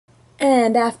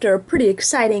And after a pretty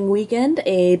exciting weekend,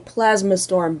 a Plasma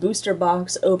Storm booster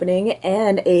box opening,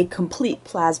 and a complete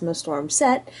Plasma Storm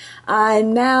set,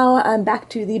 I'm back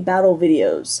to the battle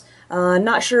videos.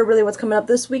 Not sure really what's coming up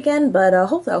this weekend, but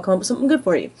hopefully I'll come up with something good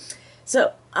for you.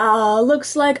 So,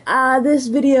 looks like this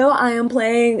video I am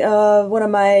playing one of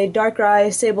my Darkrai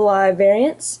Sableye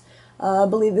variants. I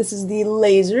believe this is the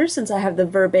Laser, since I have the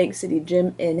Burbank City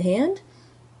Gym in hand.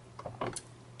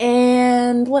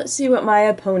 And let's see what my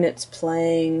opponent's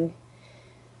playing.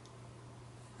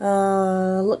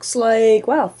 Looks like,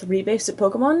 wow, 3 basic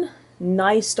Pokemon.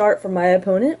 Nice start from my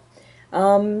opponent.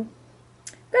 Got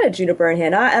a Juniper in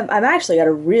hand. I've actually got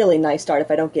a really nice start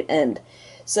if I don't get End.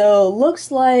 So,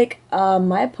 looks like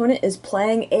my opponent is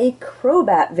playing a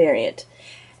Crobat variant.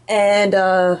 And,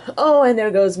 oh, and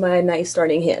there goes my nice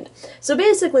starting hand. So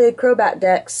basically, Crobat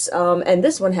decks, and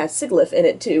this one has Sigilyph in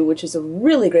it too, which is a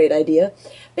really great idea.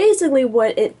 Basically,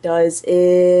 what it does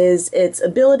is its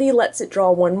ability lets it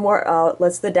draw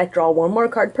lets the deck draw one more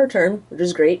card per turn, which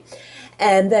is great.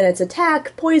 And then its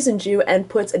attack poisons you and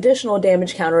puts additional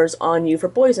damage counters on you for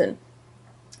poison.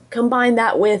 Combine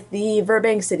that with the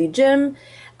Burbank City Gym.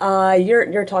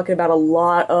 You're talking about a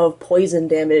lot of poison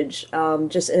damage,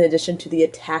 just in addition to the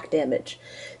attack damage.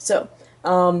 So,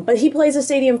 but he plays a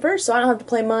Stadium first, so I don't have to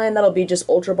play mine. That'll be just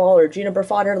Ultra Ball or Juniper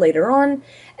fodder later on.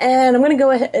 And I'm going to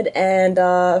go ahead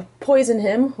and poison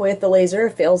him with the Laser.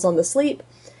 Fails on the sleep.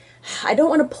 I don't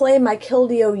want to play my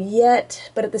Keldeo yet,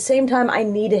 but at the same time I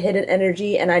need to hit an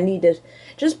energy, and I need to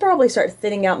just probably start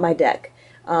thinning out my deck.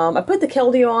 I put the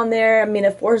Keldeo on there. I mean,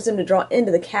 it forces him to draw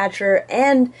into the catcher,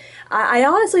 and I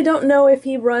honestly don't know if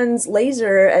he runs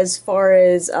Laser as far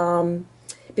as,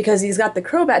 because he's got the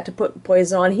Crobat to put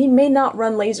poison on, he may not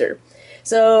run Laser.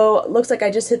 So, looks like I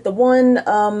just hit the one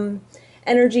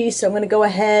energy, so I'm going to go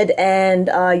ahead and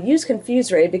use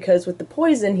Confuse Ray, because with the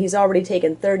poison, he's already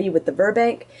taken 30 with the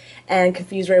Burbank, and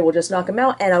Confuse Ray will just knock him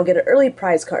out, and I'll get an early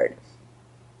prize card.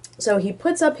 So he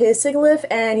puts up his Sigilyph,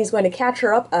 and he's going to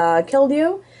catcher up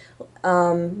Keldeo.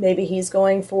 Maybe he's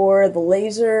going for the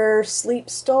Laser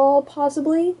Sleep Stall,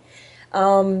 possibly.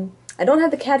 I don't have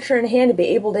the catcher in hand to be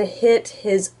able to hit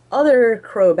his other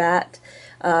Crobat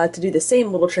to do the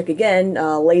same little trick again.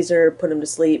 Laser, put him to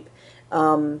sleep.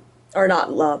 Or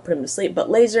not put him to sleep, but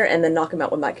Laser, and then knock him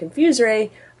out with my Confuse Ray.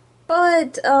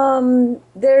 But, but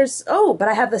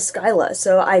I have the Skyla,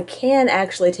 so I can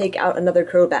actually take out another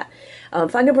Crobat.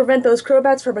 If I can prevent those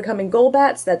Crobats from becoming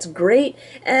Golbats, that's great,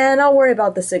 and I'll worry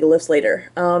about the Sigilyphs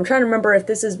later. I'm trying to remember if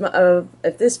this is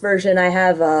if this version I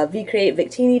have V-Create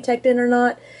Victini teched in or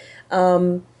not.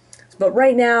 But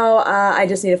right now, I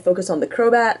just need to focus on the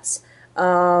Crobats.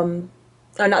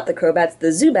 Or not the Crobats, the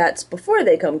Zubats before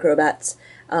they come Crobats.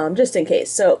 Just in case.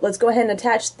 So let's go ahead and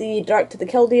attach the Dark to the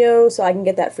Keldeo so I can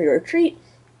get that free retreat.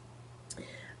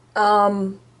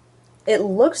 It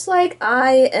looks like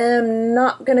I am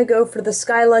not going to go for the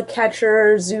Skyla,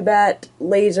 Catcher, Zubat,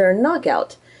 Laser,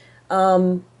 Knockout.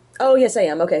 Oh, yes I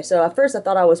am. Okay, so at first I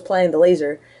thought I was playing the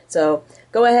Laser. So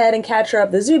go ahead and catcher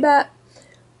up the Zubat.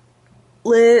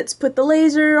 Let's put the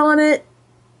Laser on it.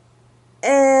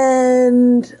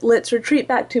 And let's retreat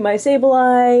back to my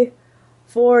Sableye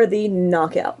for the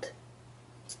Knockout.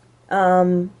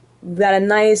 I've got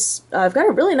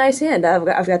a really nice hand.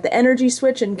 I've got the energy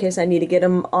switch in case I need to get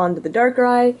him onto the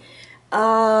Darkrai.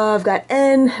 I've got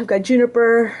N, I've got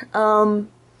Juniper.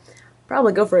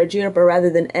 Probably go for a Juniper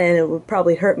rather than N. It would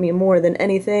probably hurt me more than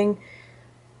anything.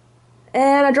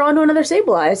 And I draw into another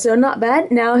Sableye, so not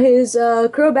bad. Now his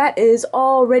Crobat is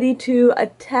all ready to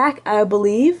attack, I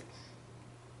believe.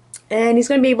 And he's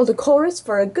going to be able to chorus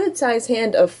for a good size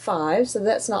hand of 5, so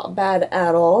that's not bad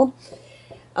at all.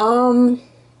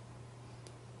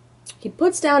 He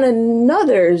puts down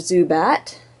another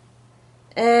Zubat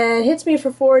and hits me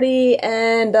for 40,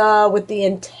 and with the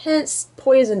intense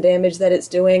poison damage that it's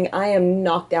doing, I am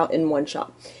knocked out in one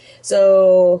shot.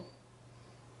 So,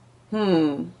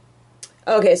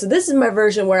 okay, so this is my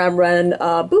version where I'm running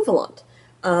Bouffalante.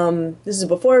 This is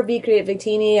before V-Create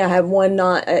Victini. I have one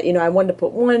I wanted to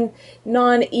put one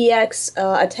non-EX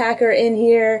attacker in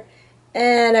here,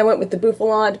 and I went with the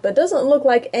Bouffalante, but it doesn't look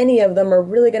like any of them are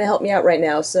really going to help me out right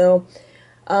now, so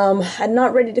I'm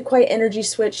not ready to quite energy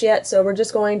switch yet, so we're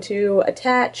just going to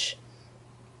attach.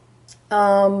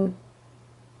 And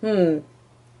he's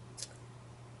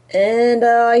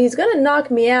going to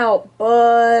knock me out,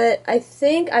 but I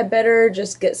think I better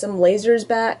just get some lasers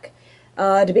back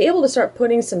to be able to start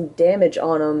putting some damage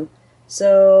on him.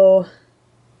 So,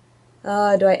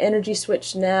 do I energy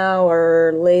switch now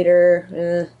or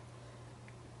later?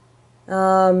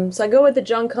 So I go with the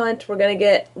Junk Hunt. We're going to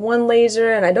get one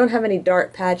laser, and I don't have any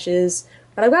dark patches.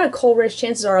 But I've got a Colress,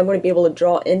 chances are I'm going to be able to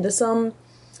draw into some.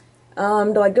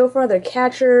 Do I go for another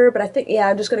catcher? But I think, yeah,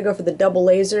 I'm just going to go for the double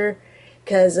laser,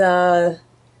 because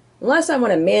unless I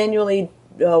want to manually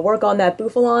work on that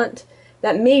Bouffalante,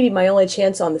 that may be my only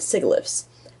chance on the Sigilyphs.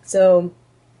 So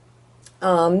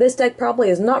this deck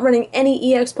probably is not running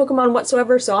any EX Pokemon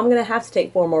whatsoever, so I'm going to have to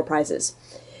take 4 more prizes.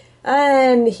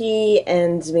 And he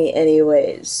ends me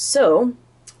anyways. So,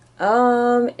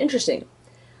 interesting.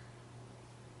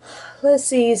 Let's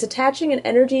see, he's attaching an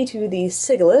energy to the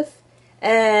Sigilyph,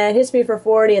 and hits me for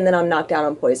 40, and then I'm knocked out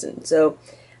on poison. So,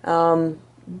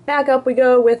 back up we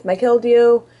go with my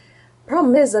Keldeo.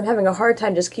 Problem is, I'm having a hard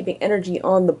time just keeping energy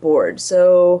on the board,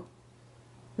 so,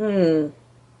 I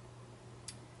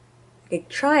could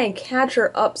try and catch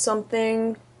her up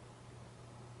something.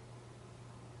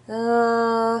 It's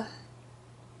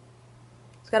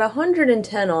got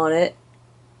 110 on it.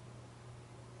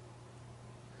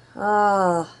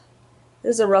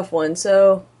 This is a rough one,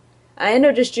 so I end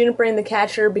up just Junipering the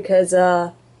catcher because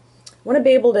I want to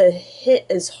be able to hit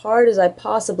as hard as I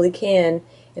possibly can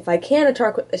if I can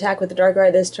attack with the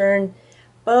Darkrai this turn,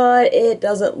 but it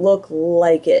doesn't look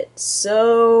like it.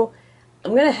 So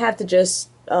I'm going to have to just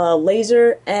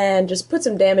laser and just put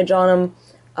some damage on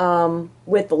him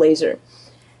with the laser.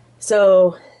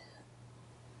 So,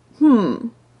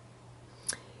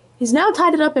 he's now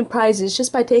tied it up in prizes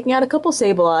just by taking out a couple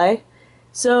Sableye.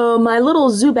 So my little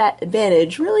Zubat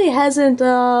advantage really hasn't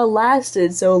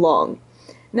lasted so long.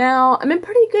 Now I'm in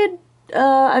pretty good.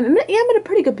 I'm in a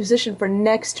pretty good position for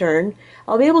next turn.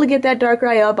 I'll be able to get that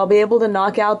Darkrai up. I'll be able to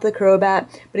knock out the Crobat.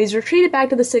 But he's retreated back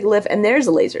to the Sigilyph, and there's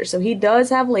a laser. So he does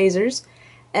have lasers,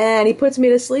 and he puts me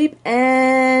to sleep.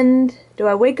 And do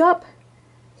I wake up?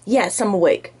 Yes, I'm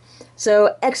awake.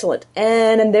 So excellent.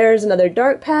 And then there's another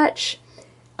Dark Patch.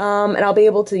 And I'll be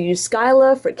able to use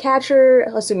Skyla for catcher,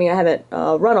 assuming I haven't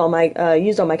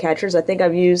used all my catchers. I think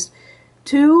I've used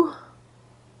 2.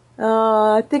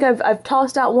 I think I've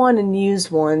tossed out 1 and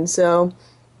used 1. So,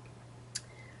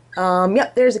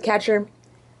 yep, there's a catcher.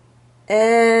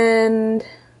 And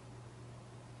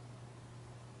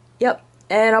yep,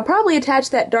 and I'll probably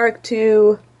attach that Dark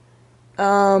to it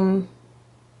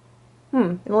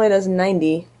only does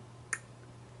 90.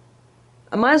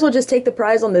 I might as well just take the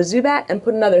prize on the Zubat and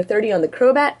put another 30 on the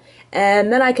Crobat,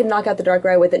 and then I can knock out the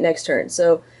Darkrai with it next turn.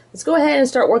 So let's go ahead and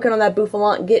start working on that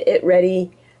Bouffalante, get it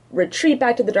ready, retreat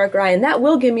back to the Darkrai, and that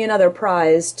will give me another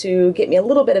prize to get me a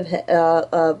little bit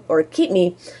of, or keep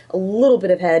me a little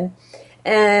bit ahead,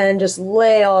 and just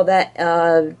lay all that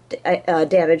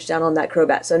damage down on that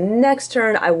Crobat. So next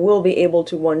turn I will be able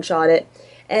to one-shot it.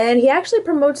 And he actually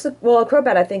promotes the, well,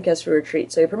 Crobat I think has to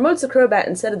retreat, so he promotes the Crobat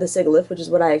instead of the Sigilyph, which is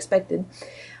what I expected.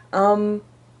 And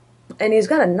he's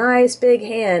got a nice big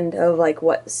hand of like,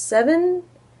 what, 7?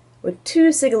 With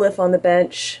 2 Sigilyph on the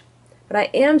bench. But I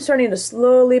am starting to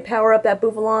slowly power up that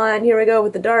Bouffalante. Here we go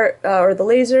with the dart, or the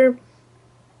laser.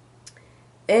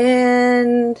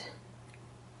 And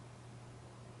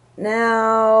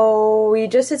now he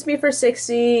just hits me for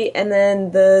 60, and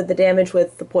then the damage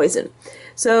with the poison.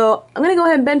 So I'm gonna go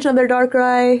ahead and bench another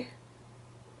Darkrai,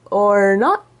 or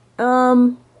not.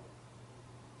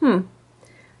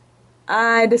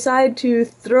 I decide to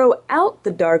throw out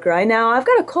the Darkrai. Now I've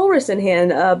got a Colress in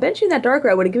hand. Benching that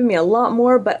Darkrai would have given me a lot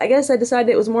more, but I guess I decided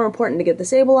it was more important to get the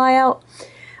Sableye out.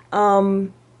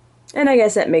 And I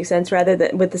guess that makes sense. Rather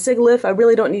than with the Sigilyph, I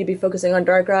really don't need to be focusing on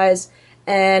Darkrai's.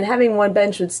 And having 1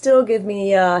 bench would still give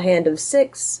me a hand of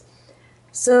 6.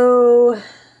 So,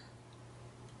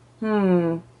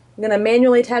 I'm going to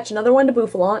manually attach another one to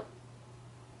Bouffalante.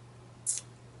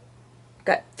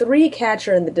 Got 3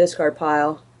 catcher in the discard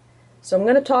pile. So I'm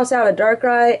going to toss out a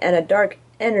Darkrai and a Dark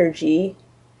Energy.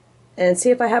 And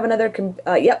see if I have another,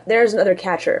 yep, there's another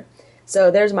catcher. So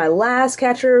there's my last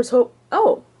catcher's hope.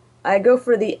 Oh, I go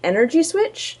for the energy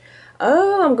switch.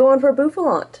 Oh, I'm going for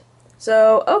Bouffalante.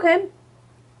 So, okay.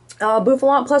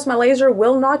 Bouffalante plus my laser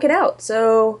will knock it out.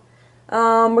 So,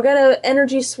 we're going to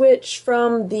energy switch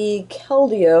from the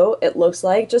Keldeo, it looks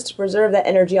like, just to preserve that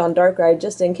energy on Darkrai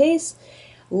just in case.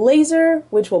 Laser,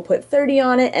 which will put 30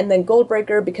 on it, and then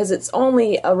Goldbreaker, because it's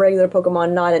only a regular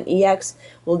Pokemon, not an EX,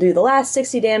 will do the last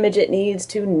 60 damage it needs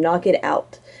to knock it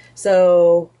out.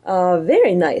 So,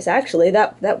 very nice, actually.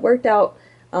 That worked out.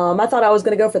 I thought I was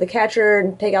going to go for the catcher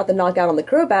and take out the knockout on the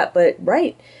Crobat, but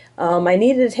right. I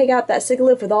needed to take out that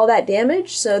Sigilyph with all that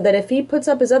damage, so that if he puts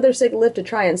up his other Sigilyph to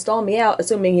try and stall me out,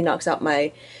 assuming he knocks out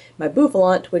my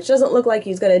Bouffalante, which doesn't look like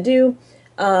he's going to do,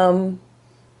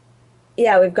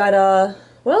 yeah, we've got,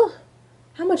 well,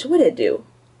 how much would it do?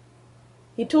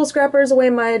 He Tool Scrappers away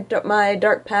my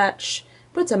Dark Patch,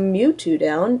 puts a Mewtwo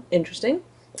down, interesting.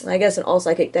 I guess an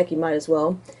all-psychic deck you might as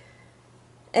well.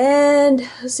 And,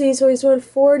 let's see, so he's doing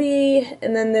 40,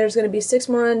 and then there's going to be 6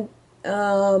 more on,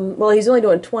 well, he's only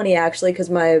doing 20, actually, because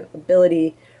my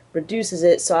ability reduces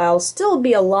it, so I'll still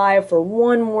be alive for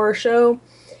one more show.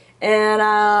 And,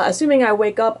 assuming I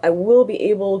wake up, I will be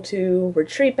able to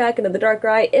retreat back into the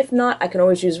Darkrai. If not, I can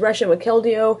always use Russian with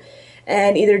Keldeo,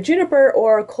 and either Juniper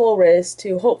or Colress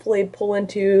to hopefully pull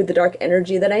into the dark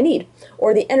energy that I need,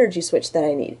 or the energy switch that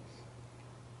I need.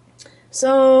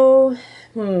 So,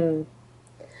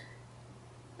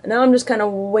 now I'm just kind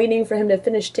of waiting for him to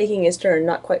finish taking his turn.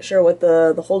 Not quite sure what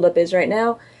the holdup is right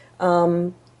now.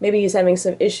 Maybe he's having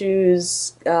some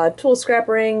issues tool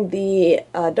scrappering the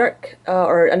not dark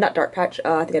patch,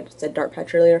 I think I said dark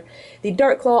patch earlier, the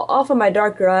Dark Claw off of my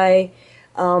Darkrai.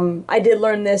 I did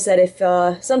learn this, that if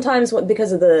sometimes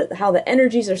because of how the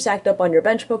energies are stacked up on your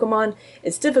bench Pokemon,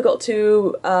 it's difficult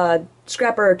to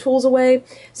scrapper tools away.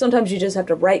 Sometimes you just have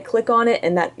to right click on it,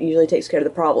 and that usually takes care of the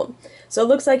problem. So it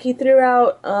looks like he threw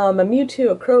out a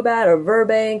Mewtwo, a Crobat, a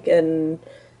Verbank, and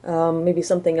maybe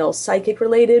something else psychic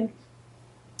related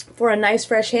for a nice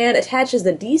fresh hand. Attaches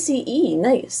the DCE,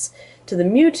 nice, to the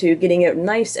Mewtwo, getting it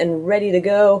nice and ready to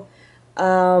go.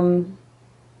 I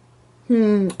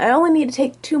only need to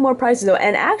take 2 more prizes though,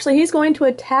 and actually he's going to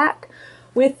attack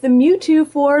with the Mewtwo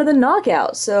for the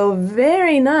knockout, so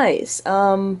very nice.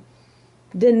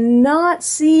 Did not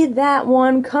see that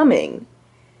one coming.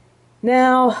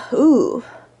 Now, ooh.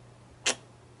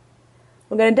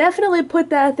 We're going to definitely put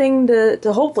that thing to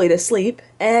hopefully to sleep,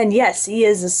 and yes, he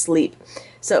is asleep.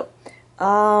 So,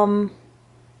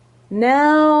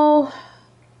 now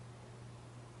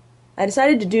I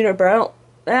decided to do Juniper.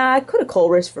 I could have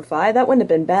Colress for 5. That wouldn't have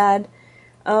been bad.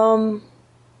 I'm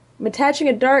attaching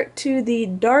a Dark to the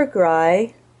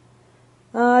Darkrai.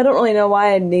 I don't really know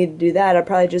why I need to do that. I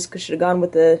probably just should have gone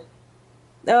with the...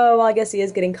 Oh, well, I guess he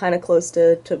is getting kind of close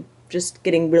to just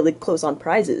getting really close on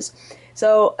prizes.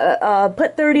 So,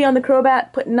 put 30 on the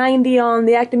Crobat, put 90 on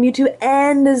the active Mewtwo,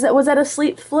 and was that a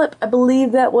sleep flip? I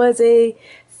believe that was a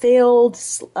failed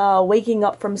waking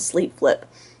up from sleep flip.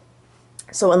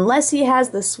 So unless he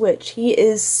has the switch, he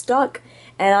is stuck,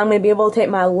 and I'm going to be able to take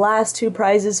my last 2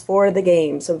 prizes for the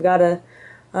game. So we've got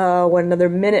another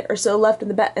minute or so left in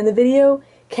the video.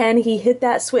 Can he hit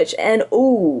that switch? And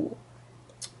ooh,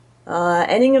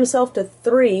 ending himself to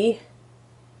 3.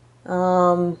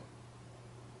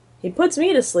 He puts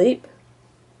me to sleep,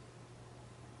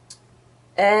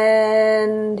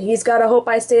 and he's got to hope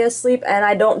I stay asleep and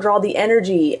I don't draw the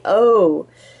energy. Oh.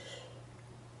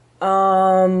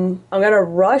 I'm gonna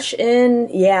rush in.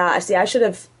 Yeah, see, I should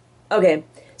have... Okay,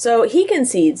 so he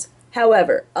concedes.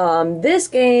 However, this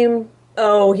game...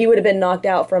 Oh, he would have been knocked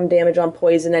out from damage on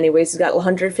poison anyways. He's got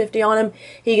 150 on him.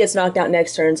 He gets knocked out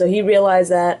next turn, so he realized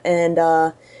that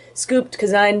and scooped,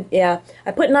 because I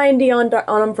put 90 on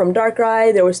him from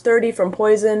Darkrai. There was 30 from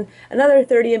poison, another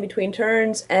 30 in between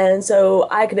turns, and so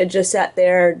I could have just sat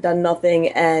there, done nothing,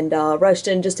 and rushed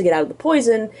in just to get out of the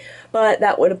poison, but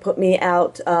that would have put me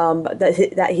out, his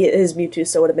Mewtwo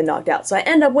still would have been knocked out. So I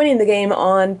end up winning the game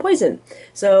on poison.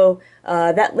 So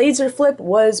that laser flip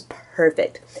was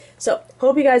perfect. So,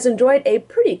 hope you guys enjoyed a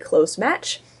pretty close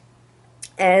match,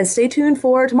 and stay tuned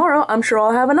for tomorrow. I'm sure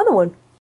I'll have another one.